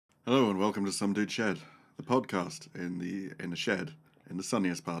Hello and welcome to Some Dude Shed, the podcast in a shed in the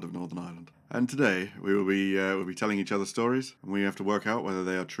sunniest part of Northern Ireland. And today we'll be telling each other stories, and we have to work out whether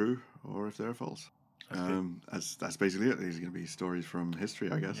they are true or if they're false. That's basically it. These are going to be stories from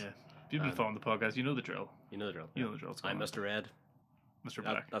history, I guess. Yeah. If you've been following the podcast, you know the drill. You know the drill. You know the drill. I'm Mr. Red. Mr.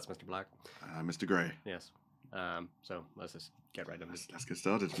 Black. That's Mr. Black. Mr. Grey. Yes. So let's just get right into it. Let's get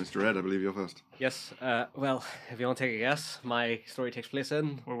started. Mr. Red, I believe you're first. Yes. Well, if you want to take a guess, my story takes place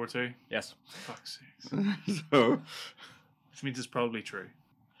in World War Two. Yes. Fuck's sake. So, Which means it's probably true.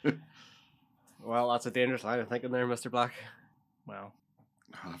 Well, that's a dangerous line of thinking there, Mr. Black. Well,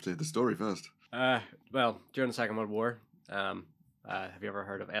 I'll have to hear the story first. Well, during the Second World War, have you ever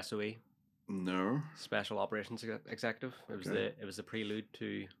heard of SOE, No. Special Operations Executive? Okay. It was the prelude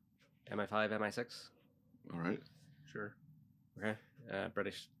to MI5, MI6. All right. sure. Okay,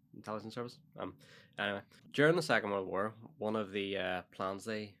 British intelligence service. Anyway, during the Second World War, one of the plans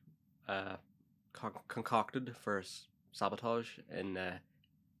they concocted for sabotage in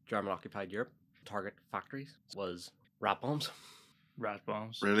German-occupied Europe, target factories, was rat bombs. Rat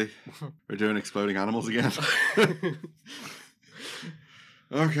bombs. Really? We're doing exploding animals again?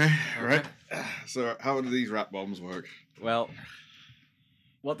 Okay. All right. So, how do these rat bombs work? Well,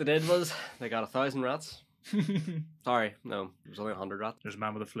 what they did was they got 1,000 rats. Sorry, no, it was only 100 rats. There's a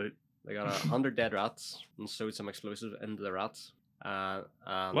man with a flute. They got 100 dead rats and sewed some explosive into the rats. And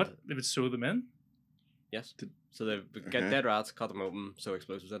What? They would sew them in? Yes. So they would get Okay. dead rats, cut them open, sew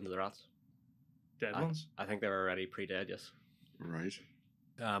explosives into the rats. Dead ones? I think they were already pre-dead, yes. Right.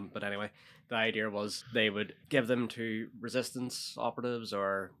 But anyway, the idea was they would give them to resistance operatives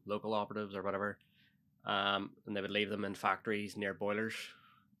or local operatives or whatever, and they would leave them in factories near boilers,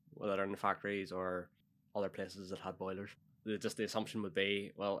 whether in the factories or other places that had boilers. Just the assumption would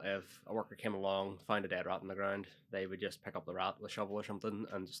be, well, if a worker came along, found a dead rat on the ground, they would just pick up the rat with a shovel or something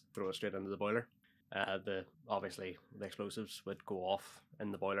and just throw it straight into the boiler. Obviously the explosives would go off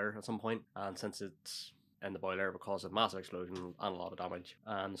in the boiler at some point, and since it's in the boiler, it would cause a massive explosion and a lot of damage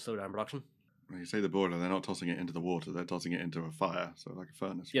and slow down production. When you say the boiler, they're not tossing it into the water, they're tossing it into a fire, so like a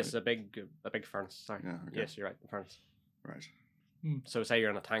furnace. Yes, right? a big furnace. Sorry. Yeah, okay. Yes, you're right. The furnace. Right. So say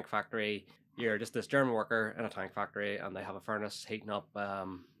you're in a tank factory, you're just this German worker in a tank factory, and they have a furnace heating up,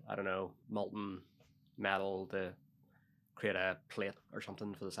 I don't know, molten metal to create a plate or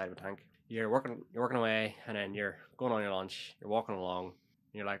something for the side of a tank. You're working away, and then you're going on your lunch. You're walking along, and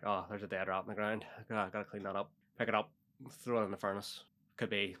you're like, oh, there's a dead rat on the ground. Gotta clean that up. Pick it up, throw it in the furnace. Could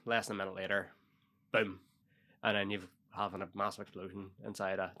be less than a minute later, boom, and then you've having a massive explosion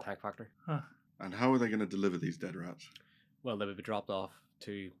inside a tank factory. And how are they going to deliver these dead rats? Well, they would be dropped off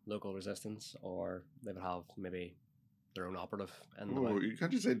to local resistance, or they would have maybe their own operative in the Oh, way. you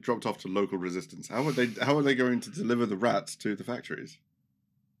can't just say dropped off to local resistance. How are they going to deliver the rats to the factories?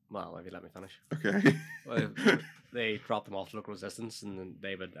 Well, if you let me finish. Okay. Well, they dropped them off to local resistance, and then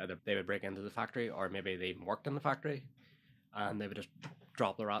they would break into the factory, or maybe they even worked in the factory, and they would just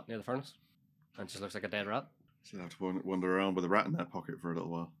drop the rat near the furnace, and it just looks like a dead rat. So they have to wander around with a rat in their pocket for a little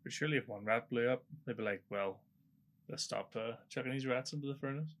while. But surely if one rat blew up, they'd be like, well, let's stop chucking these rats into the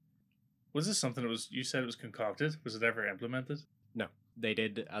furnace. Was this something that was, you said it was concocted? Was it ever implemented? No, they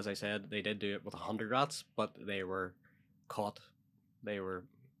did, as I said, they did do it with 100 rats, but they were caught.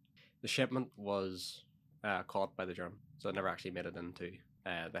 The shipment was caught by the German, so it never actually made it into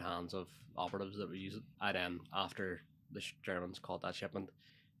the hands of operatives that would use it. And then after the Germans caught that shipment,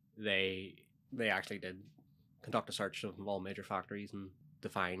 they actually did conduct a search of all major factories and to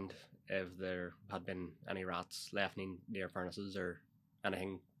find if there had been any rats left near furnaces or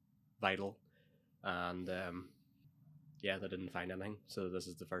anything vital. And yeah, they didn't find anything. So this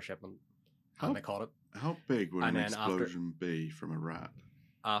is the first shipment, and they caught it. How big would And an then after- explosion be from a rat?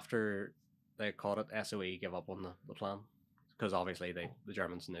 After they caught it, SOE gave up on the plan because obviously the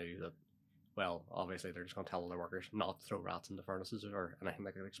Germans knew that. Well, obviously they're just going to tell their workers not to throw rats into furnaces or anything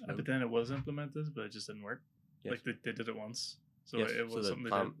that could explode. But then it was implemented, but it just didn't work. Yes. Like they did it once. So Yes, it was so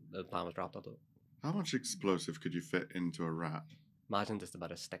something the plan was dropped out of it. How much explosive could you fit into a rat? Imagine just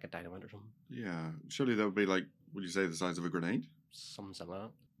about a stick of dynamite or something. Yeah, surely that would be like, would you say the size of a grenade? Something similar.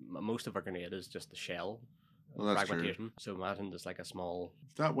 Most of a grenade is just the shell. Well, that's true. fragmentation. So imagine just like a small.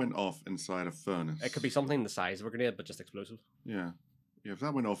 If that went off inside a furnace, It could be something the size of a grenade, but just explosive. Yeah. Yeah, if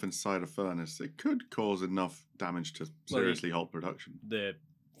that went off inside a furnace, it could cause enough damage to seriously halt production. The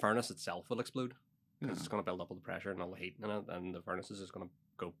furnace itself will explode because Yeah. it's going to build up all the pressure and all the heat in it, and the furnace is just going to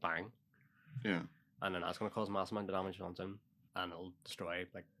go bang, Yeah. and then that's going to cause a massive amount of damage on its own, and it'll destroy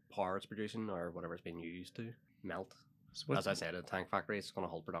like power it's producing or whatever it's being used to melt. So As I said, a tank factory, it's going to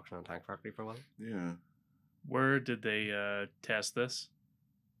hold production in a tank factory for a while. Yeah. where did they test this?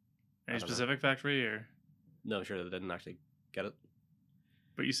 Any don't know. specific factory or? No, I'm sure they didn't actually get it.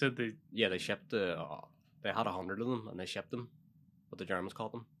 But you said they. Yeah, they shipped they had 100 of them and they shipped them, but the Germans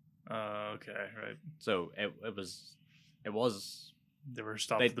caught them. Okay, right. So it was They were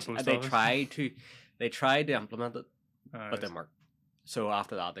stopped they at the post they office. tried to implement it, but Right. didn't work. So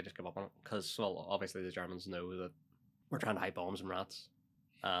after that, they just gave up on it because, well, obviously the Germans know that we're trying to hide bombs and rats,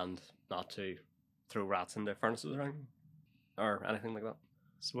 and not to throw rats into furnaces or anything like that.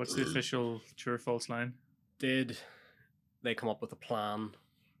 So what's the official true or false line? Did they come up with a plan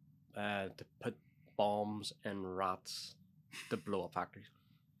to put bombs in rats to blow up factories?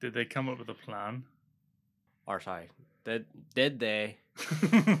 Did they come up with a plan? Or sorry, did they?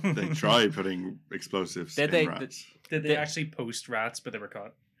 They tried putting explosives Did in they- rats. Did they Did- actually post rats, but they were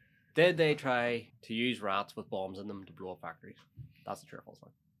caught? Did they try to use rats with bombs in them to blow up factories? That's the true or false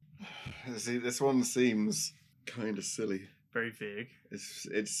one. See, this one seems kind of silly. Very vague. It's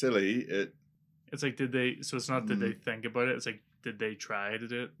silly. It's like, did they? So it's not did they think about it? It's like, did they try to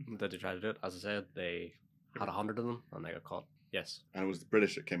do it? Did they try to do it? As I said, they had 100 of them and they got caught. Yes. And it was the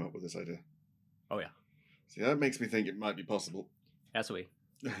British that came up with this idea. Oh yeah. See, that makes me think it might be possible. SOE,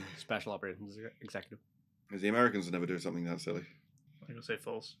 Special Operations Executive. Because the Americans would never do something that silly. I'm gonna say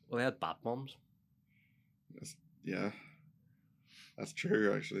false. Well, they had bat bombs. Yeah, that's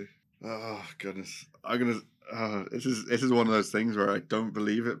true. Actually, oh goodness, I'm gonna. This is one of those things where I don't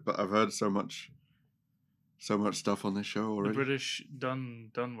believe it, but I've heard so much stuff on this show The already. British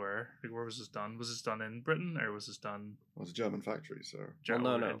done where? Like, where was this done? Was this done in Britain or was this done Well, it's a German factory, so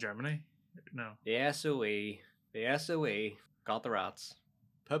no. in Germany? No. The SOE got the rats,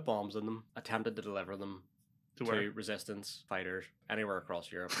 put bombs in them, attempted to deliver them To to where? resistance fighters anywhere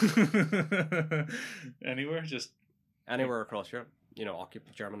across Europe. Anywhere? Just Anywhere across Europe. You know,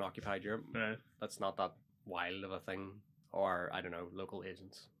 German occupied Europe. That's That's not that wild of a thing. Or, I don't know, local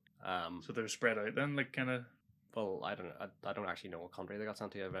agents. so they're spread out then, like kind of. Well, I don't know. I don't actually know what country they got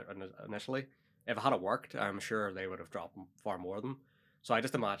sent to initially. If it had worked, I'm sure they would have dropped far more of them. So I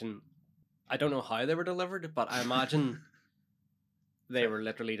just imagine, I don't know how they were delivered, but I imagine they were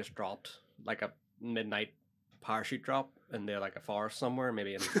literally just dropped like a midnight parachute drop into like a forest somewhere,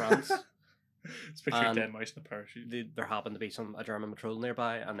 maybe in France. It's picture a And dead mouse in a parachute. There happened to be a German patrol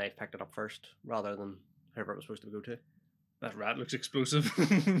nearby, and they picked it up first rather than whoever it was supposed to go to. That rat looks explosive.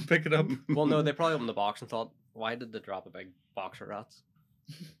 Pick it up. Well, no, they probably opened the box and thought, why did they drop a big box of rats?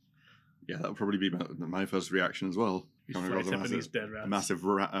 yeah, that would probably be my first reaction as well. He's Coming fly across tipping these dead rats.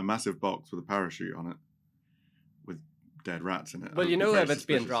 a massive box with a parachute on it, with dead rats in it. Well, I'd you be know, very if it's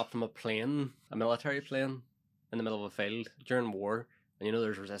being suspicious. dropped from a plane, a military plane, in the middle of a field during war, and you know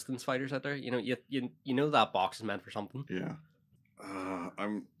there's resistance fighters out there, you know, you know that box is meant for something. Yeah,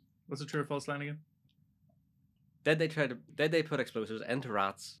 I'm. What's the true or false line again? Did they put explosives into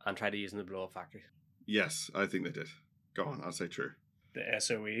rats and try to use them to blow up factories? Yes, I think they did. Go on, I'll say true. The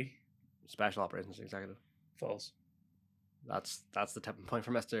SOE. Special Operations Executive. False. That's the tipping point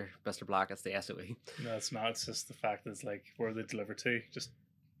for Mr. Black. It's the SOE. No, it's not. It's just the fact that it's like where they deliver to, just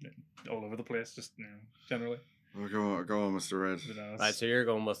all over the place, just generally. Oh, go on, Mr. Red. You know, Right, so you're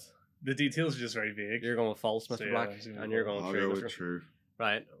going with the details are just very vague. you're going with false, Mr. So, yeah, Black, I'm assuming and you're false. going I'll true, go Mr. with true.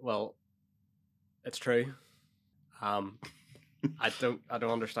 Right. Well, it's true. I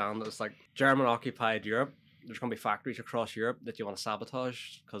don't understand. It's like German occupied Europe. There's going to be factories across Europe that you want to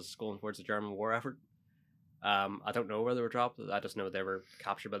sabotage because it's going towards the German war effort. I don't know where they were dropped. I just know they were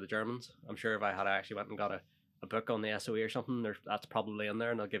captured by the Germans. I'm sure if I had actually went and got a book on the SOE or something, that's probably in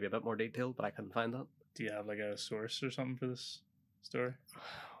there, and they'll give you a bit more detail. But I couldn't find that. Do you have like a source or something for this story?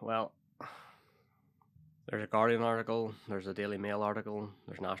 Well, there's a Guardian article. There's a Daily Mail article.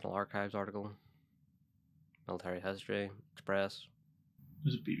 There's National Archives article. Military History Express.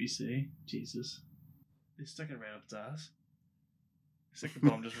 There's a BBC. Jesus. They stuck it right up its ass. Stick the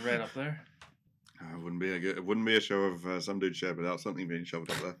bomb just right up there. It wouldn't be a show of some dude shed without something being shoved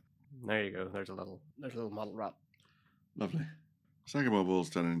up there. There you go. There's a little model rat. Lovely. Second World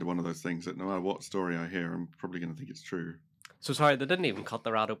War's turning into one of those things that no matter what story I hear, I'm probably going to think it's true. So sorry, they didn't even cut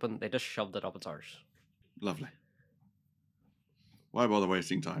the rat open. They just shoved it up its arse. Lovely. Why bother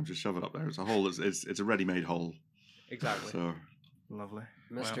wasting time? Just shove it up there. It's a hole. It's a ready-made hole. Exactly. So Lovely.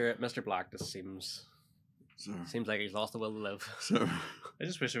 Mr. Black just seems like he's lost the will to live. so I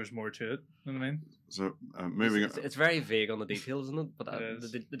just wish there was more to it. You know what I mean? so moving. It's very vague on the details, isn't it? But It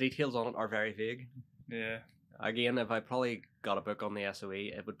is. the details on it are very vague. Yeah. Again, if I probably got a book on the SOE,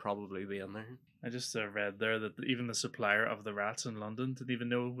 it would probably be in there. I just read there that even the supplier of the rats in London didn't even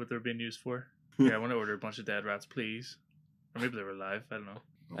know what they're being used for. Yeah, I want to order a bunch of dead rats, please. Or maybe they were alive. I don't know.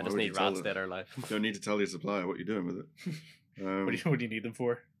 I Why just would you need tell rats it? dead or alive. You don't need to tell your supplier what you're doing with it. What do you need them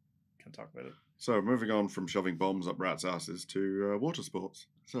for? Can't talk about it. So, moving on from shoving bombs up rats' asses to water sports.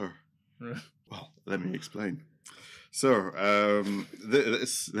 So, well, let me explain. So,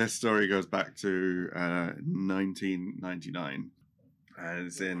 this story goes back to 1999. And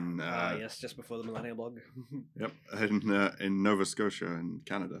it's in yes, just before the millennial bug. yep, in Nova Scotia in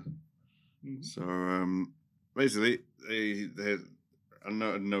Canada. Mhm. So basically,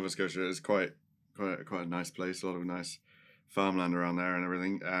 Nova Scotia is quite a nice place. A lot of nice farmland around there and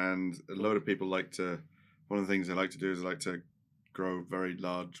everything. And a load of people like to. One of the things they like to do is like to grow very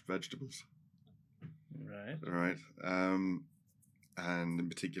large vegetables. Right. Right. And in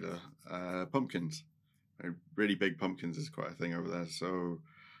particular, pumpkins. Really big pumpkins is quite a thing over there. So,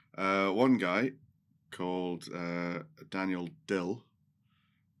 one guy called Daniel Dill.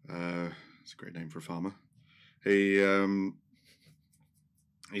 It's a great name for a farmer. He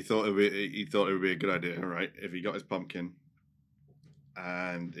thought it would be a good idea, right? If he got his pumpkin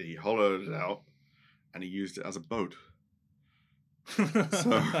and he hollowed it out and he used it as a boat. How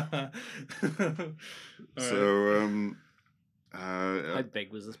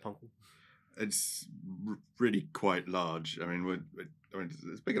big was this pumpkin? It's really quite large. I mean,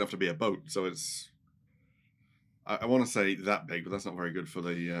 it's big enough to be a boat. So it's. I want to say that big, but that's not very good for a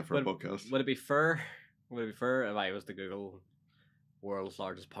podcast. Would it be fair? Would it be fair if I was to Google world's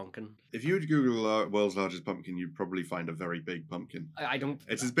largest pumpkin? If you would Google world's largest pumpkin, you'd probably find a very big pumpkin. I don't.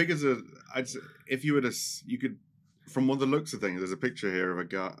 It's as big as a. I'd say, if you were to, you could, from one of the looks of things, there's a picture here of a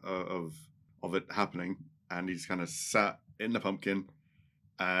guy of it happening, and he's kind of sat in the pumpkin,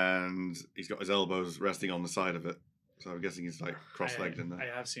 and he's got his elbows resting on the side of it. So I'm guessing he's like cross-legged in there. I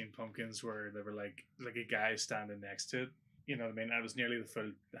have seen pumpkins where they were like a guy standing next to it. You know what I mean? I was nearly the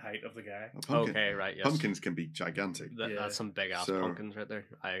full height of the guy. Okay, right. Yes. Pumpkins can be gigantic. That's some big ass pumpkins right there.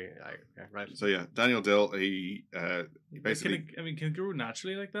 Right. So yeah, Daniel Dill. He basically. Can it grow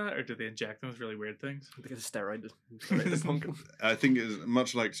naturally like that, or do they inject them with really weird things? They get a steroid the pumpkin. I think it's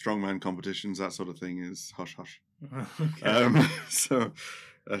much like strongman competitions. That sort of thing is hush hush. Okay. So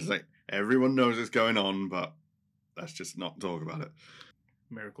it's like everyone knows it's going on, but let's just not talk about it.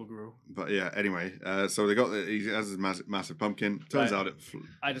 Miracle Grow. But yeah, anyway, so he has this massive pumpkin. Turns out it.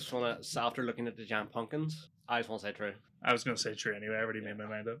 I just want to, after looking at the giant pumpkins, I just want to say true. I was going to say true anyway. I already made my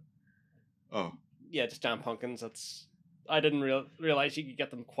mind up. Oh. Yeah, just giant pumpkins. I didn't realize you could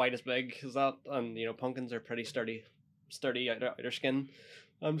get them quite as big as that. And, pumpkins are pretty sturdy outer skin.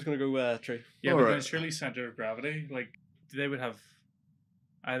 I'm just going to go true. Yeah, but then surely center of gravity, like, they would have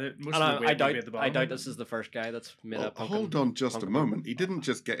either most of the weight would be at the bottom. I doubt this is the first guy that's made a pumpkin. Hold on just a moment. He didn't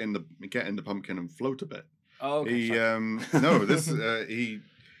just get in the pumpkin and float a bit. Oh, okay.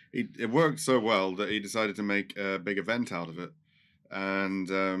 It worked so well that he decided to make a big event out of it. And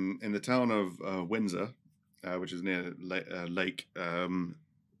in the town of Windsor, which is near Lake,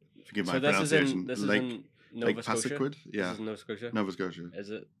 forgive my pronunciation, Nova Lake Scotia? Passaiquoddy? Yeah. This is Nova Scotia? Nova Scotia. Is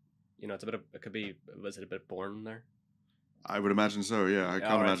it, was it a bit boring there? I would imagine so, yeah. I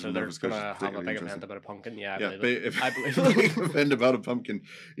can't imagine Nova Scotia have a big event about a pumpkin. Yeah, I believe it. I believe it. Event about a pumpkin,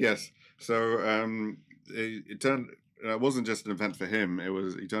 yes. So it turned. It wasn't just an event for him.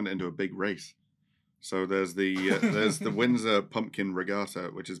 He turned it into a big race. So there's the Windsor Pumpkin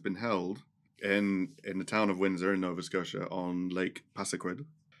Regatta, which has been held in the town of Windsor in Nova Scotia on Lake Passaiquoddy,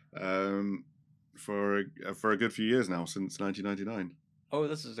 for a good few years now, since 1999. Oh,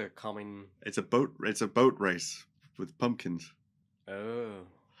 this is a common. It's a boat race with pumpkins. Oh.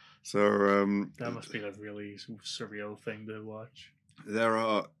 So that must be a really surreal thing to watch. There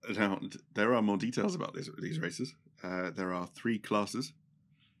are more details about these races. There are 3 classes.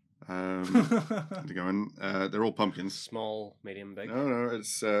 To go in. They're all pumpkins. Small, medium, big. No.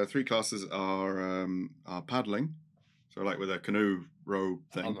 It's 3 classes are paddling. So like with a canoe row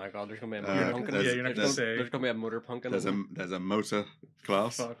thing. Oh my god, there's gonna be a motor pumpkin. Yeah, you're not gonna say. There's gonna be a motor pumpkin. There's a motor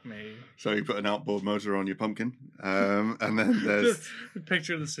class. Fuck me. So you put an outboard motor on your pumpkin, and then there's a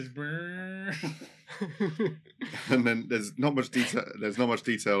picture that says. And then there's not much detail. There's not much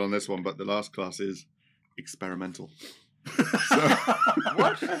detail on this one, but the last class is experimental.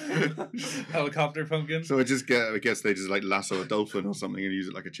 What? Helicopter pumpkin. So I guess they just like lasso a dolphin or something and use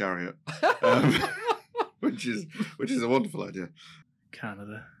it like a chariot. Which is a wonderful idea.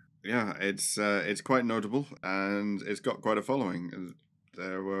 Canada. Yeah, it's quite notable and it's got quite a following.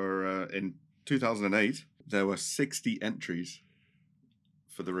 There were in 2008 there were 60 entries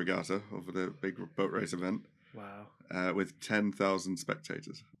for the regatta or for the big boat race event. Wow. With 10,000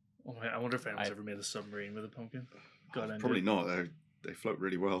 spectators. Oh my! I wonder if anyone's ever made a submarine with a pumpkin. Probably not. They float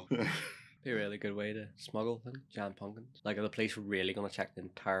really well. Be a really good way to smuggle them, giant pumpkins. Like, are the police really going to check the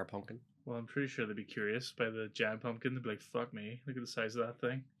entire pumpkin? Well, I'm pretty sure they'd be curious by the giant pumpkin. They'd be like, fuck me, look at the size of that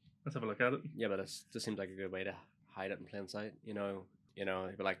thing. Let's have a look at it. Yeah, but this seems like a good way to hide it in plain sight. You'd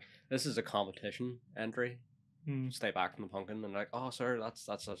be like, this is a competition entry. Stay back from the pumpkin, and like, oh sir, that's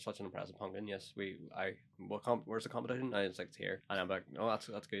such an impressive pumpkin. Yes, where's the competition? And it's like, it's here, and I'm like, oh, that's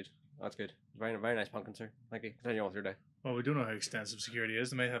good, very very nice pumpkin, sir. Thank you. Continue on with your day. Well, we don't know how extensive security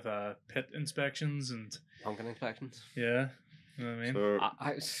is. They might have pit inspections and Pumpkin inspections. yeah, you know what I mean. So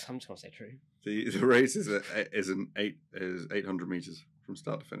I'm just gonna say true. the race is 800 meters from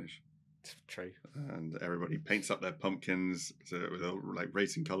start to finish, True. and everybody paints up their pumpkins with all, like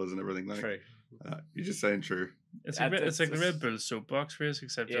racing colors and everything. Like, True. you're just saying true. It's like the Red Bull soapbox race,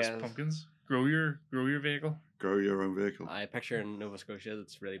 except just Yeah. pumpkins. Grow your vehicle. Grow your own vehicle. I picture in Nova Scotia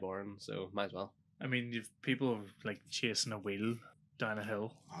that's really boring, so might as well. I mean, you've people like chasing a wheel down a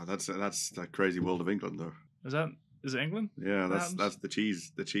hill. Oh, that's the crazy world of England, though. Is it England? Yeah, Happens. that's the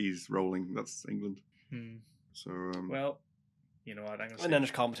cheese rolling. That's England. So Well, you know what? I'm gonna And then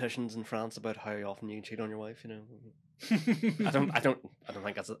there's competitions in France about how often you can cheat on your wife. I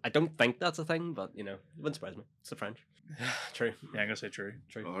don't think that's a thing, but it wouldn't surprise me. It's the French. True. Yeah, I'm gonna say true.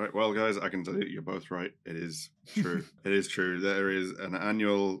 True. all right, well, guys, I can tell you, you're both right. It is true. It is true. There is an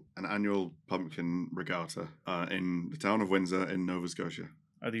annual pumpkin regatta in the town of Windsor in Nova Scotia.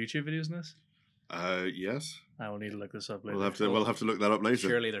 Are the YouTube videos in this? Yes, I will need to look this up later. we'll have to look that up later.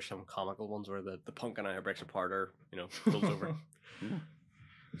 Surely there's some comical ones where the pumpkin either breaks apart or rolls over. Yeah.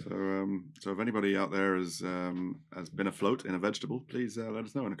 So if anybody out there has been afloat in a vegetable, please let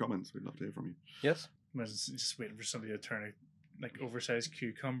us know in the comments. We'd love to hear from you. Yes. Imagine just waiting for somebody to turn a oversized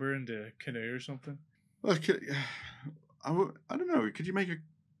cucumber into a canoe or something. Well, I don't know. Could you make a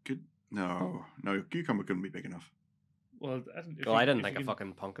good? No, cucumber couldn't be big enough. Well, I didn't think a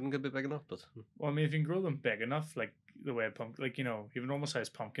fucking pumpkin could be big enough, but Well, I mean, if you can grow them big enough, like the way a pumpkin, you have a normal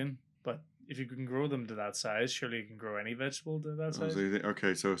sized pumpkin, but if you can grow them to that size, surely you can grow any vegetable to that Oh, size. so you think,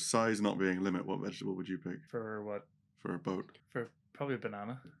 okay, so size not being a limit, what vegetable would you pick For what? for a boat? For probably a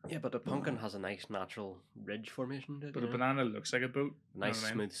banana. yeah, but a pumpkin has a nice natural ridge formation to it. But a banana looks like a boat. nice you know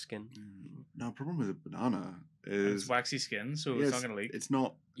what I mean? smooth skin. No, problem with a banana And is it's waxy skin, so yeah, it's not going to leak. It's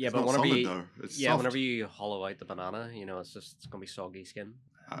not. Yeah, it's but not whenever solid you though. It's yeah, soft. whenever you hollow out the banana, it's gonna be soggy skin.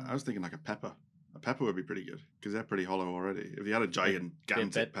 I was thinking like a pepper. A pepper would be pretty good because they're pretty hollow already. If you had a Be a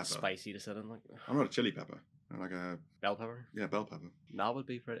gigantic bit pepper, spicy to sit in, like I'm not a chili pepper. I'm like a bell pepper. bell pepper. That would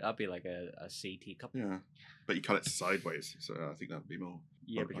be pretty. That'd be like a C teacup. Yeah, but you cut it sideways, so I think that'd be more.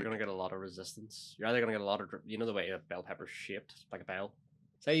 Yeah, but you're gonna get a lot of resistance. You're either gonna get a lot of the way a bell pepper's shaped like a bell.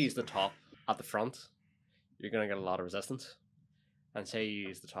 Say you use the top at the front, you're gonna get a lot of resistance, and say you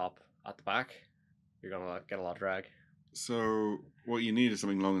use the top at the back, you're gonna get a lot of drag. So what you need is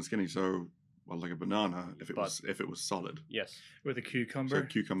something long and skinny. So like a banana, if it But- was solid. Yes. With a So cucumber.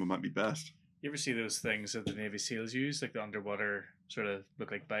 cucumber might be best. You ever see those things that the Navy SEALs use, like the underwater sort of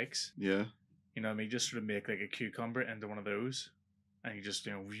look like bikes? Yeah. You know what I mean? Just sort of make like a cucumber into one of those, and you just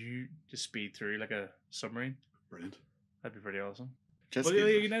just speed through like a submarine. Brilliant. That'd be pretty awesome. Jet Well,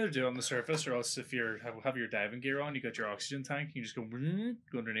 ski. you can either do it on the surface, or else if you have your diving gear on, you got your oxygen tank, you just go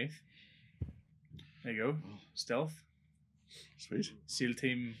underneath. There you go. Stealth. Sweet. SEAL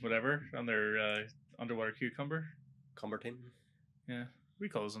team, whatever, on their underwater cucumber. Cumber team. Yeah, we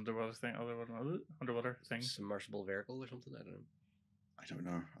call those underwater things. Submersible vehicle or something. I don't know. I don't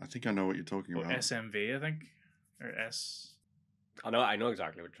know. I think I know what you're talking Oh, about. SMV, I think, or S. I know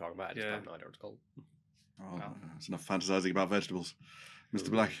exactly what you're talking about. I just Yeah. don't know what it's called. Oh, No. it's enough fantasizing about vegetables. Mr.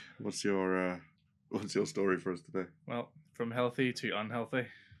 Black, what's your story for us today? Well, from healthy to unhealthy.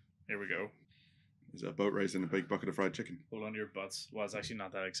 Here we go. Is it a boat race in a big bucket of fried chicken? Hold on to your butts. Well, it's actually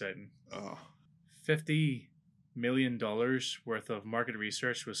not that exciting. Oh, $50 million worth of market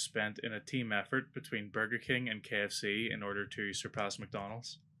research was spent in a team effort between Burger King and KFC in order to surpass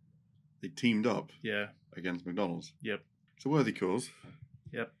McDonald's. they teamed up Yeah. against McDonald's. Yep. It's a worthy cause.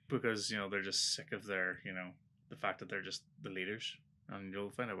 Yep. Because, they're just sick of their, the fact that they're just the leaders. And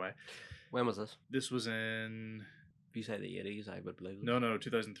you'll find out why. When was this? This was in, If you say the 80s, I would believe it. no,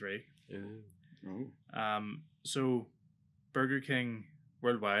 2003. Ooh. Oh, So Burger King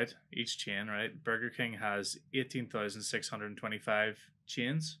worldwide, each chain, right? Burger King has 18,625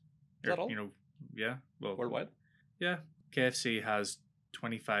 chains. Is that all? Yeah. Well, Worldwide? yeah. KFC has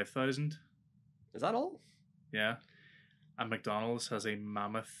 25,000. Is that all? Yeah. And McDonald's has a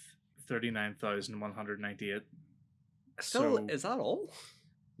mammoth 39,198. Still, So- is that all?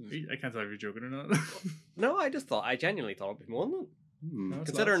 I can't tell if you're joking or not. No, I genuinely thought it'd be more than that. Hmm. No, it's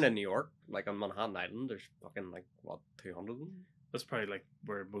Considering lots. in New York, like on Manhattan Island, there's fucking 200 of them. That's probably like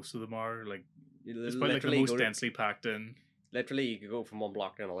where most of them are. Like, You it's probably like the literally most go to- densely packed in. Literally, you could go from one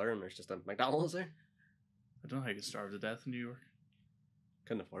block to another, and there's just a McDonald's there. I don't know how you get starved to death in New York.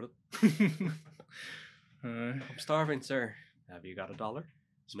 Couldn't afford it. uh, I'm starving, sir. Have you got $1?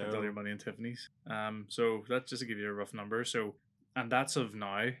 spent all your money in Tiffany's. So that's just to give you a rough number. So, and that's of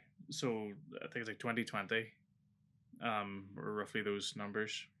now. So I think it's like 2020. Or roughly those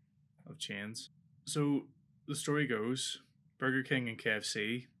numbers of chains. So the story goes, Burger King and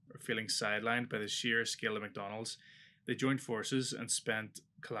KFC are feeling sidelined by the sheer scale of McDonald's. They joined forces and spent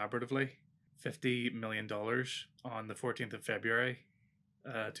collaboratively $50 million on the 14th of February,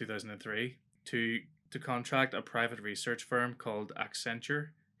 2003, to contract a private research firm called Accenture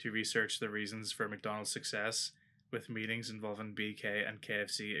to research the reasons for McDonald's success, with meetings involving BK and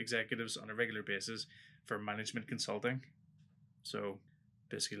KFC executives on a regular basis for management consulting. So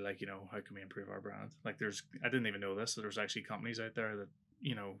basically, like, how can we improve our brand? Like, I didn't even know this, so there's actually companies out there that,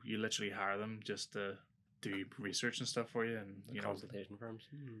 you literally hire them just to do research and stuff for you, and Consultation firms.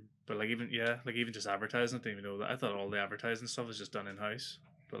 but even just advertising, I didn't even know that. I thought all the advertising stuff was just done in house,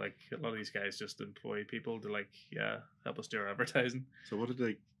 but like a lot of these guys just employ people to help us do our advertising. So what did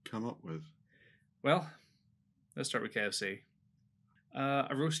they come up with? Well, let's start with KFC.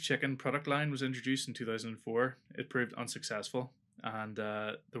 A roast chicken product line was introduced in 2004. It proved unsuccessful, and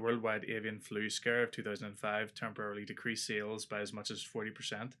the worldwide avian flu scare of 2005 temporarily decreased sales by as much as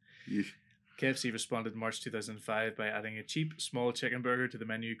 40%. Yeesh. KFC responded in March 2005 by adding a cheap, small chicken burger to the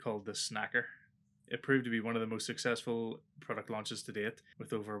menu called the Snacker. It proved to be one of the most successful product launches to date,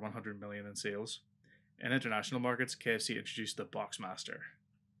 with over 100 million in sales. In international markets, KFC introduced the Boxmaster,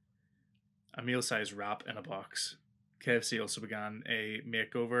 a meal-sized wrap in a box. KFC also began a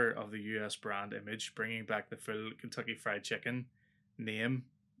makeover of the US brand image, bringing back the full Kentucky Fried Chicken name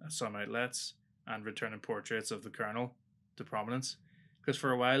at some outlets and returning portraits of the Colonel to prominence. Because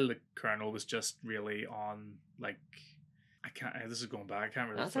for a while, the Colonel was just really on, this is going back, I can't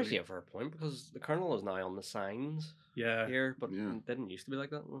really... That's actually a fair point, because the Colonel is now on the signs here, but it didn't used to be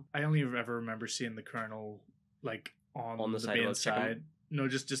like that. I only ever remember seeing the Colonel, on the side main of the chicken? side. No,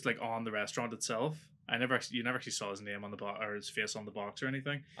 just on the restaurant itself. You never actually saw his name on the box or his face on the box or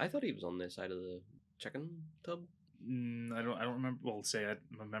anything. I thought he was on this side of the chicken tub. I don't remember. Well,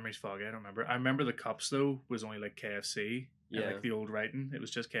 my memory's foggy. I don't remember. I remember the cups though was only like KFC. Yeah. And, the old writing. It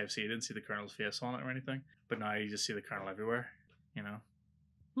was just KFC. You didn't see the Colonel's face on it or anything. But now you just see the Colonel everywhere.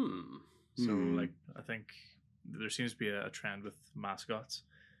 So I think there seems to be a trend with mascots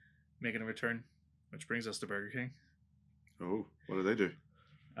making a return, which brings us to Burger King. Oh, what do they do?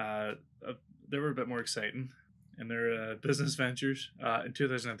 They were a bit more exciting in their business ventures. In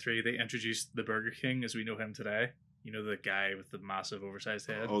 2003, they introduced the Burger King as we know him today. The guy with the massive oversized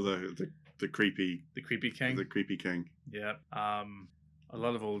head. Oh, the creepy... The creepy king. The creepy king. Yeah. A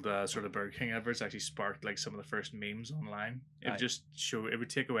lot of old sort of Burger King adverts actually sparked some of the first memes online. It would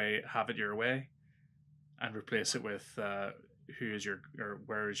take away "Have It Your Way" and replace it with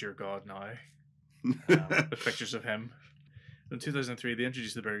 "Where is your God now?" With pictures of him. In 2003, they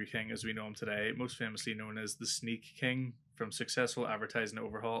introduced the Burger King as we know him today, most famously known as the Sneak King, from successful advertising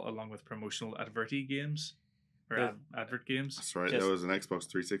overhaul along with promotional advert games. That's right, there was an Xbox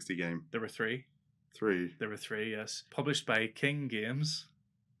 360 game. There were three. There were three, yes. Published by King Games,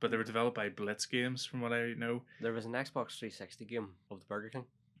 but they were developed by Blitz Games, from what I know. There was an Xbox 360 game of the Burger King?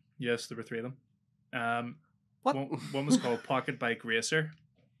 Yes, there were three of them. What? One was called Pocket Bike Racer.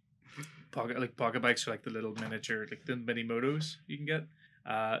 Pocket bikes are the little miniature, the mini motos you can get.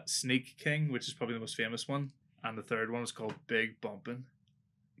 Sneak King, which is probably the most famous one, and the third one was called Big Bumpin'.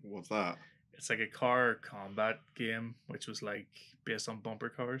 What's that? It's a car combat game, which was based on bumper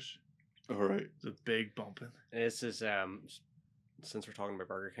cars. All right. The Big Bumpin'. This is since we're talking about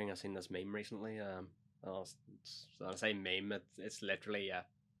Burger King, I've seen this meme recently. When I say meme, it's literally a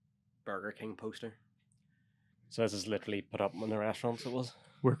Burger King poster. So this is literally put up in the restaurants. It was.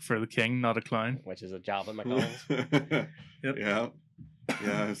 Work for the king, not a clown. Which is a job at McDonald's. Yep. Yeah,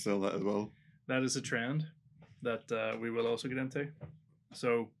 I saw that as well. That is a trend that we will also get into.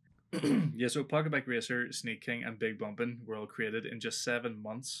 So, so Pocket Bike Racer, Sneak King, and Big Bumpin' were all created in just 7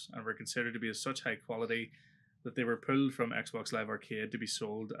 months and were considered to be of such high quality that they were pulled from Xbox Live Arcade to be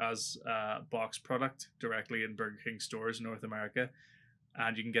sold as a box product directly in Burger King stores in North America.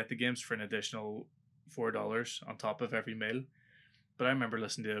 And you can get the games for an additional $4 on top of every meal. But I remember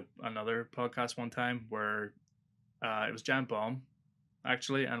listening to another podcast one time where it was Giant Bomb,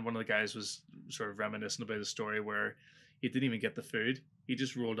 actually, and one of the guys was sort of reminiscing about a story where he didn't even get the food. He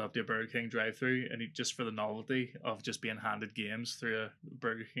just rolled up to a Burger King drive-thru, and just for the novelty of just being handed games through a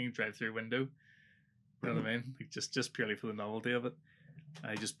Burger King drive-thru window. You know what I mean? Just purely for the novelty of it.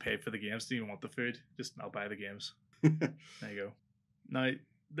 I just paid for the games, didn't even want the food. Just, I'll buy the games. There you go. Now,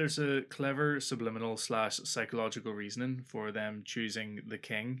 there's a clever subliminal / psychological reasoning for them choosing the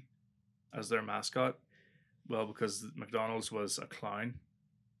king as their mascot. Well, because McDonald's was a clown,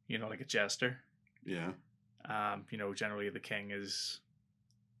 like a jester. Yeah. Generally the king is,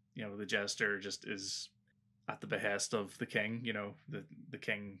 the jester just is at the behest of the king. The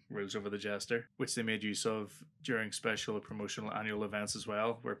king rules over the jester, which they made use of during special promotional annual events as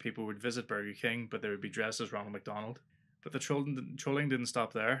well, where people would visit Burger King, but they would be dressed as Ronald McDonald. But the trolling didn't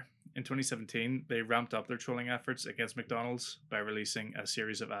stop there. In 2017, they ramped up their trolling efforts against McDonald's by releasing a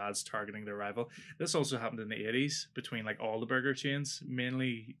series of ads targeting their rival. This also happened in the 80s between like all the burger chains,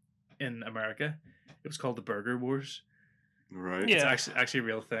 mainly in America. It was called the Burger Wars. Right. Yeah. It's actually a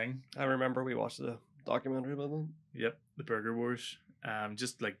real thing. I remember we watched the documentary about them. Yep, the Burger Wars.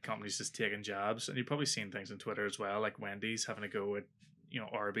 Just like companies just taking jabs, and you've probably seen things on Twitter as well, like Wendy's having a go at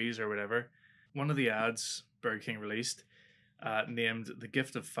Arby's or whatever. One of the ads Burger King released, named "The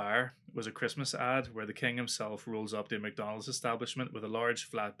Gift of Fire," was a Christmas ad where the king himself rolls up to a McDonald's establishment with a large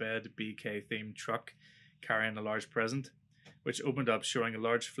flatbed BK themed truck carrying a large present, which opened up showing a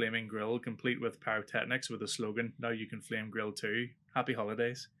large flaming grill complete with pyrotechnics with a slogan, "Now you can flame grill too. Happy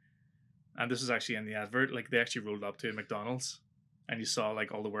holidays." And this was actually in the advert. Like, they actually rolled up to a McDonald's and you saw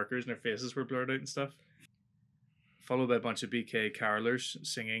like all the workers and their faces were blurred out and stuff. Followed by a bunch of BK carolers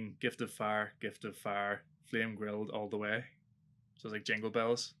singing gift of fire, flame grilled all the way. So it's like jingle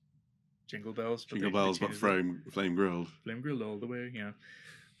bells. Jingle bells, but flame grilled. Flame grilled all the way, yeah.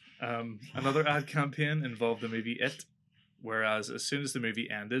 Another ad campaign involved the movie It, whereas as soon as the movie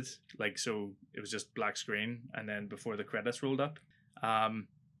ended, so it was just black screen, and then before the credits rolled up,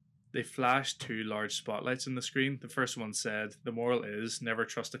 they flashed 2 large spotlights in the screen. The first one said, "The moral is never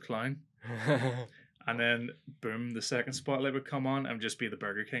trust a clown." And then, boom, the second spotlight would come on and just be the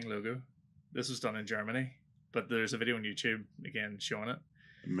Burger King logo. This was done in Germany, but there's a video on YouTube, again, showing it.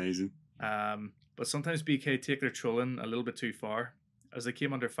 Amazing. But sometimes BK take their trolling a little bit too far, as they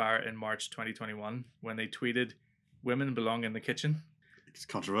came under fire in March 2021 when they tweeted, "Women belong in the kitchen." It's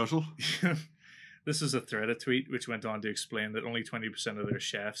controversial. This is a Threaded tweet which went on to explain that only 20% of their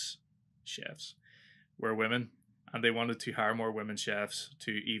chefs were women, and they wanted to hire more women chefs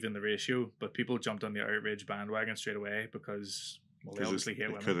to even the ratio, but people jumped on the outrage bandwagon straight away because they obviously hate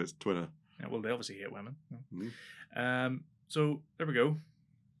women. Because it's Twitter. Yeah, well, they obviously hate women. Mm. So there we go.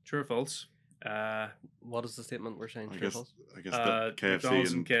 True or false? What is the statement we're saying? I True or guess false? that KFC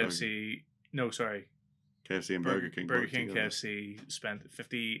McDonald's and KFC. No, sorry. KFC and Burger King. Burger worked King, together. KFC spent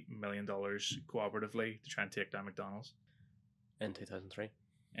 $50 million cooperatively to try and take down McDonald's In 2003.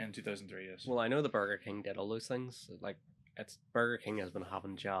 in 2003. Yes. Well, I know the Burger King did all those things. Like, Burger King has been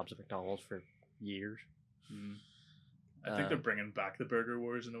having jobs at McDonald's for years. Mm. I think they're bringing back the Burger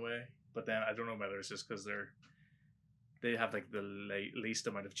Wars in a way, but then I don't know whether it's just because they have like the least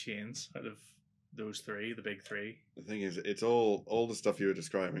amount of chains out of those 3, the big 3. The thing is, it's all the stuff you were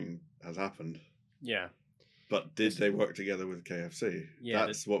describing has happened. Yeah. But did they work together with KFC? Yeah,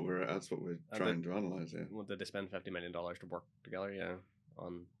 that's what we're trying to analyze. Yeah. Well, did they spend $50 million to work together? Yeah,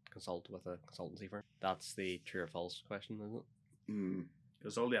 on consult with a consultancy firm. That's the true or false question, isn't it? Mm.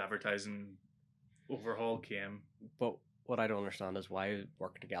 Because all the advertising overhaul came. But what I don't understand is why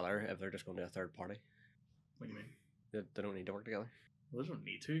work together if they're just going to a third party. What do you mean? They don't need to work together. Well, they don't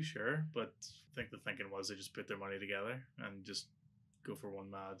need to, sure, but I think the thinking was they just put their money together and just go for one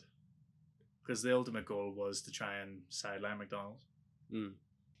mad. Because the ultimate goal was to try and sideline McDonald's.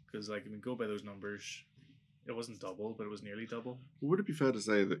 Because, go by those numbers, it wasn't double, but it was nearly double. Would it be fair to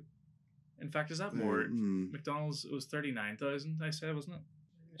say that? In fact, is that more? McDonald's, it was 39,000, I said, wasn't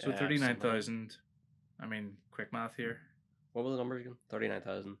it? So Yeah, 39,000. I mean, quick math here. What were the numbers again?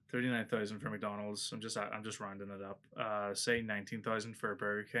 39,000. 39,000 for McDonald's. I'm just rounding it up. Say 19,000 for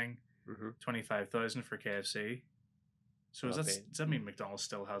Burger King. 25,000 for KFC. So does that mean McDonald's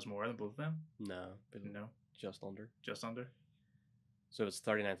still has more than both of them? No. No. Just under. Just under? So it's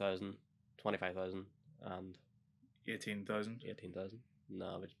 39,000, 25,000, and 18,000. 18,000.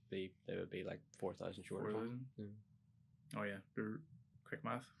 No, they would be like 4,000 short. 4,000? Yeah. Oh yeah, quick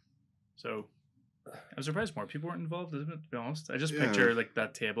math. So I'm surprised more people weren't involved, isn't it, to be honest? I just picture like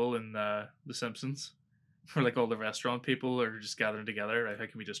that table in The Simpsons where like all the restaurant people are just gathering together. Right? How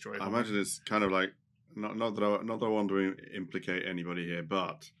can we destroy it? I imagine it's kind of like not that I want to implicate anybody here,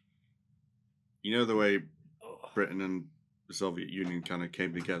 but you know the way Britain and the Soviet Union kind of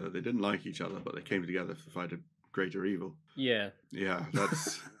came together. They didn't like each other, but they came together to fight a greater evil. Yeah. Yeah,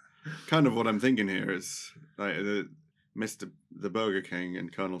 that's kind of what I'm thinking here. Is like the Burger King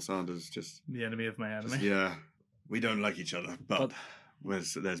and Colonel Sanders just the enemy of my enemy. yeah, we don't like each other, but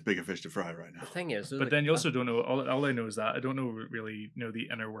There's bigger fish to fry right now. The thing is, though, But like, then you also don't know. All I know is that I don't know really know the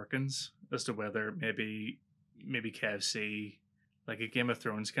inner workings as to whether maybe KFC, like a Game of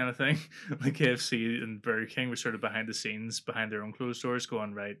Thrones kind of thing, like KFC and Burger King were sort of behind the scenes, behind their own closed doors,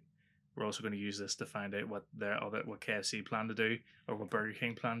 going right. We're also going to use this to find out what what KFC plan to do or what Burger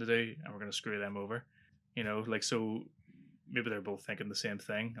King plan to do, and we're going to screw them over. You know, like so. Maybe they're both thinking the same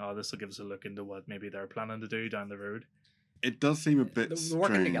thing. Oh, this will give us a look into what maybe they're planning to do down the road. It does seem a bit the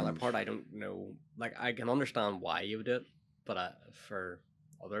working together strange. part, I don't know. Like, I can understand why you would do it, but for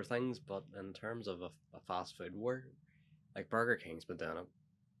other things, but in terms of a fast food war, like Burger King's been doing it,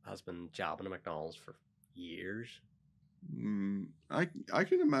 has been jabbing at McDonald's for years. I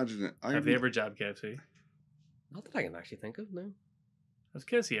can imagine it. Have they ever jabbed KFC? Not that I can actually think of, no. Has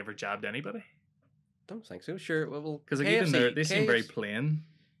KFC ever jabbed anybody? Don't think so. Sure, well, Because like KFC, even they seem very KFC plain.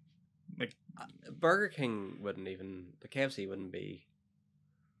 Like Burger King wouldn't even, the KFC wouldn't be,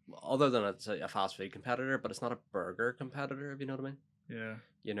 other than it's a fast food competitor, but it's not a burger competitor, if you know what I mean. yeah,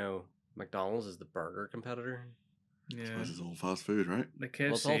 You know, McDonald's is the burger competitor. I yeah. suppose it's all fast food, right? Like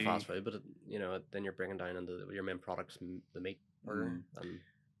Well, it's all KFC. fast food, but then you're bringing down into your main products, the meat burger, and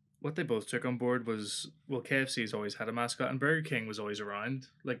What they both took on board was KFC's always had a mascot, and Burger King was always around.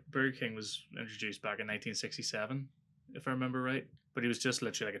 Like Burger King was introduced back in 1967, if I remember right. But he was just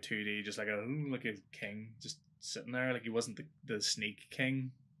literally like a 2D, just like a king, just sitting there. Like he wasn't the sneak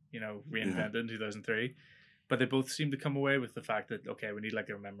king, reinvented in 2003. But they both seemed to come away with the fact that okay, we need like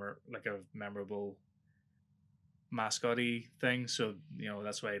a memorable mascotty thing. So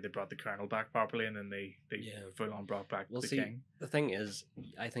that's why they brought the Colonel back properly, and then they full on brought back the king. The thing is,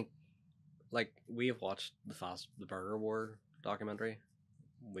 I think, like, we have watched the Burger War documentary.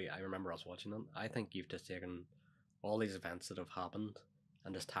 I remember us watching them. I think you've just taken all these events that have happened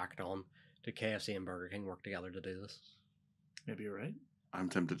and just tacked on to KFC and Burger King work together to do this. Maybe you're right. I'm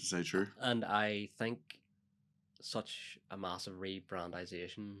tempted to say true. And I think such a massive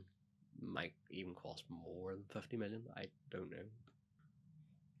rebrandization might even cost more than 50 million. I don't know.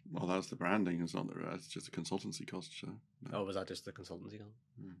 Well, that's the branding. It's just a consultancy cost. So no. Oh, was that just the consultancy cost?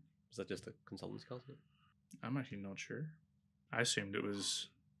 Hmm. Was that just the consultancy cost? I'm actually not sure. I assumed it was.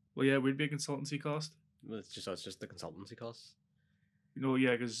 Well, yeah, it would be a consultancy cost. Well, it's just the consultancy costs.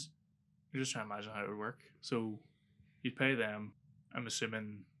 Yeah, because you're just trying to imagine how it would work. So you'd pay them. I'm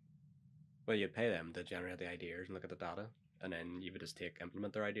assuming. Well, you'd pay them to generate the ideas and look at the data, and then you would just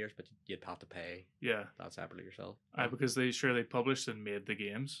implement their ideas, but you'd have to pay Yeah. that separately yourself. Because they published and made the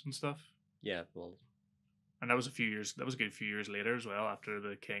games and stuff. Yeah, well, And that was a good few years later as well, after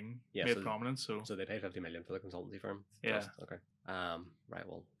the King Yeah, made so- prominence. So so they paid 50 million for the consultancy firm. Yeah. Just- okay. Right.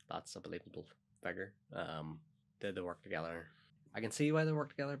 Well, that's a believable figure. Did they work together? I can see why they work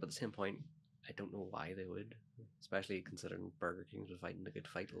together, but at the same point, I don't know why they would, especially considering Burger King's been fighting the good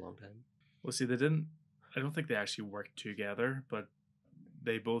fight a long time. well, see, they didn't. I don't think they actually worked together, but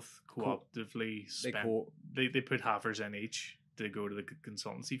they both cooperatively spent. They put halfers in each to go to the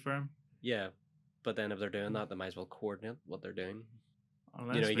consultancy firm. Yeah, but then if they're doing that, they might as well coordinate what they're doing.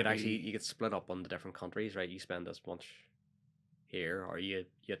 Unless You maybe- could split up on the different countries, right? You spend this much here, or you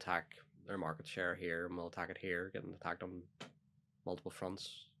attack their market share here, and we'll attack it here, getting attacked on multiple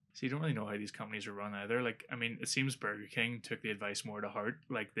fronts. So you don't really know how these companies are run either. Like, I mean, it seems Burger King took the advice more to heart.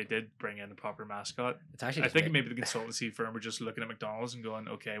 Like, they did bring in a proper mascot. It's actually I just think ma- maybe the consultancy firm were just looking at McDonald's and going,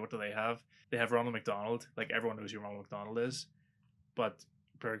 okay, what do they have? They have Ronald McDonald. Like, everyone knows who Ronald McDonald is. But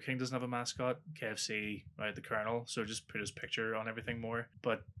Burger King doesn't have a mascot. KFC, right, the Colonel. So just put his picture on everything more.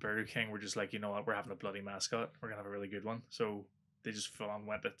 But Burger King were just like, you know what, we're having a bloody mascot. We're going to have a really good one. So they just full on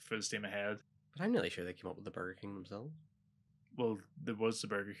went at full steam ahead. But I'm nearly sure they came up with the Burger King themselves. Well, there was the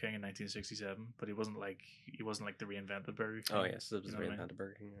Burger King in 1967, but he wasn't like the reinvented Burger King. Oh yes, it was You the know what I mean? reinvented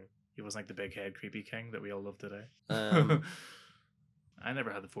Burger King. He wasn't like the big head creepy king that we all love today. Um, I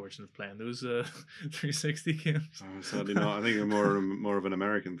never had the fortune of playing those 360 games. Sadly not. I think they're more of an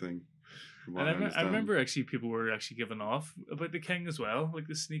American thing. From what And I I understand. remember actually people were actually giving off about the king as well, like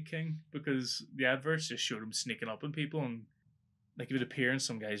the sneak king, because the adverts just showed him sneaking up on people and like he would appear in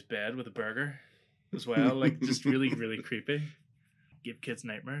some guy's bed with a burger as well, like just really, really creepy. Give kids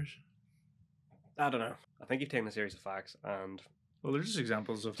nightmares. I don't know. I think you've taken a series of facts and Well, they're just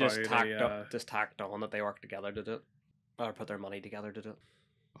examples of just how they. tacked on that they work together to do it, or put their money together to do it.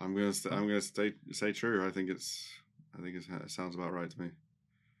 I'm gonna say true. I think it sounds about right to me.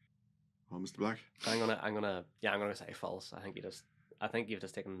 Well, Mr. Black. I'm gonna say false. I think you've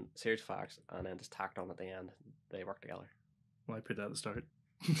just taken serious facts and then just tacked on at the end. They work together. Well, I put that at the start.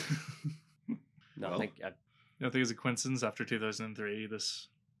 No, Well. I don't think it's a coincidence after 2003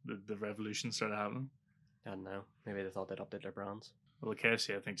 the revolution started happening. I don't know. Maybe they thought they'd update their brands. Well, the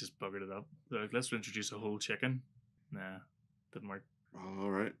KFC, I think, just buggered it up. They're like, let's introduce a whole chicken. Nah, didn't work. All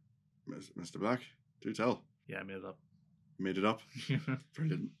right, Mr. Black, do tell. Yeah, I made it up. Made it up.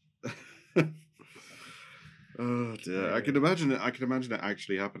 Brilliant. Oh dear! Yeah. I can imagine it. I can imagine it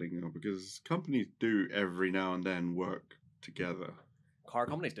actually happening, because companies do every now and then work together. Car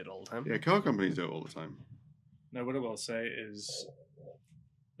companies do it all the time. Yeah, car companies do it all the time. Now, what I will say is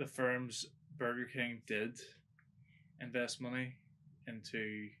the firms Burger King did invest money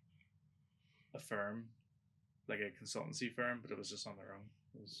into a firm, like a consultancy firm, but it was just on their own.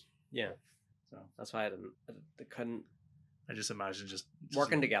 It was, Yeah. so That's why they couldn't I just imagine just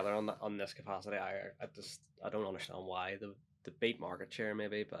working together on this capacity. I don't understand why the beat market share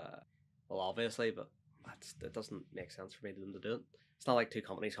maybe, but well obviously, but it doesn't make sense for them to do it. It's not like two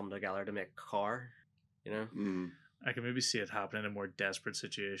companies coming together to make a car, you know. Mm. I can maybe see it happening in more desperate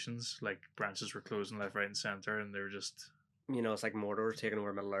situations, like branches were closing left, right, and center, and they were just You know, it's like Mordor taking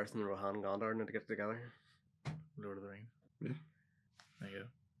over Middle Earth and Rohan and Gondor need to get together. Lord of the Rings. Yeah. There you go.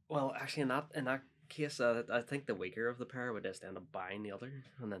 Well, actually, in that case, I think the weaker of the pair would just end up buying the other,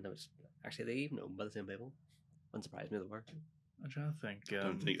 and then there was actually they even owned by the same people. Wouldn't surprise me if they were. I'm trying to think. I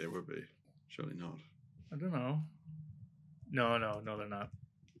don't think they would be. Surely not. I don't know. No, they're not.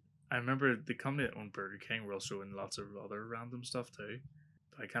 I remember the company that owned Burger King were also in lots of other random stuff too.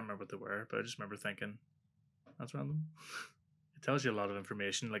 I can't remember what they were, but I just remember thinking, that's random. It tells you a lot of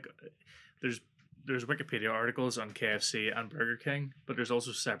information. Like, there's Wikipedia articles on KFC and Burger King, but there's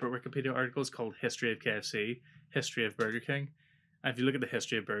also separate Wikipedia articles called History of KFC, History of Burger King. And if you look at the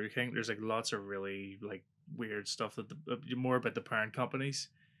history of Burger King, there's like lots of really like weird stuff that more about the parent companies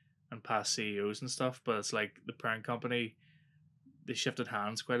and past CEOs and stuff. But it's like the parent company, they shifted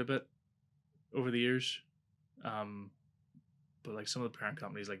hands quite a bit over the years. But like some of the parent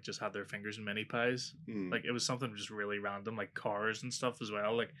companies like just had their fingers in mini pies. Mm. Like it was something just really random, like cars and stuff as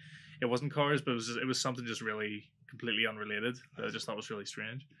well. Like it wasn't cars, but it was something just really completely unrelated that I just thought was really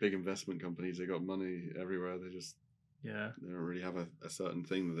strange. Big investment companies, they got money everywhere. They Yeah, don't really have a certain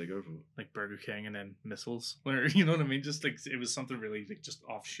thing that they go for. like Burger King and then missiles, or you know what I mean? Just like it was something really like just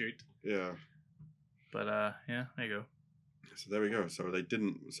offshoot. Yeah. But yeah, there you go. So there we go. So they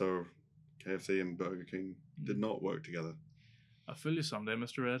didn't. So KFC and Burger King did not work together. I'll fool you someday,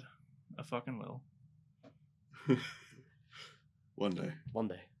 Mr. Red. I fucking will. One day. One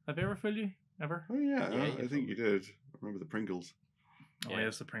day. Have I ever fooled you? Ever? Oh yeah, Yeah, I think you did. I remember the Pringles. Oh, Yeah.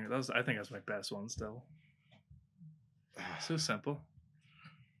 yes, the Pringles. I think that's my best one still. So simple.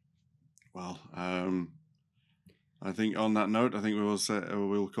 Well, I think on that note, I think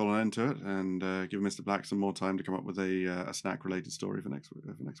we'll call an end to it and give Mr. Black some more time to come up with a snack-related story for next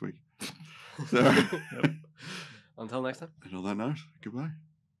week. So, Until next time. and on that note, goodbye.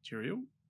 Cheerio.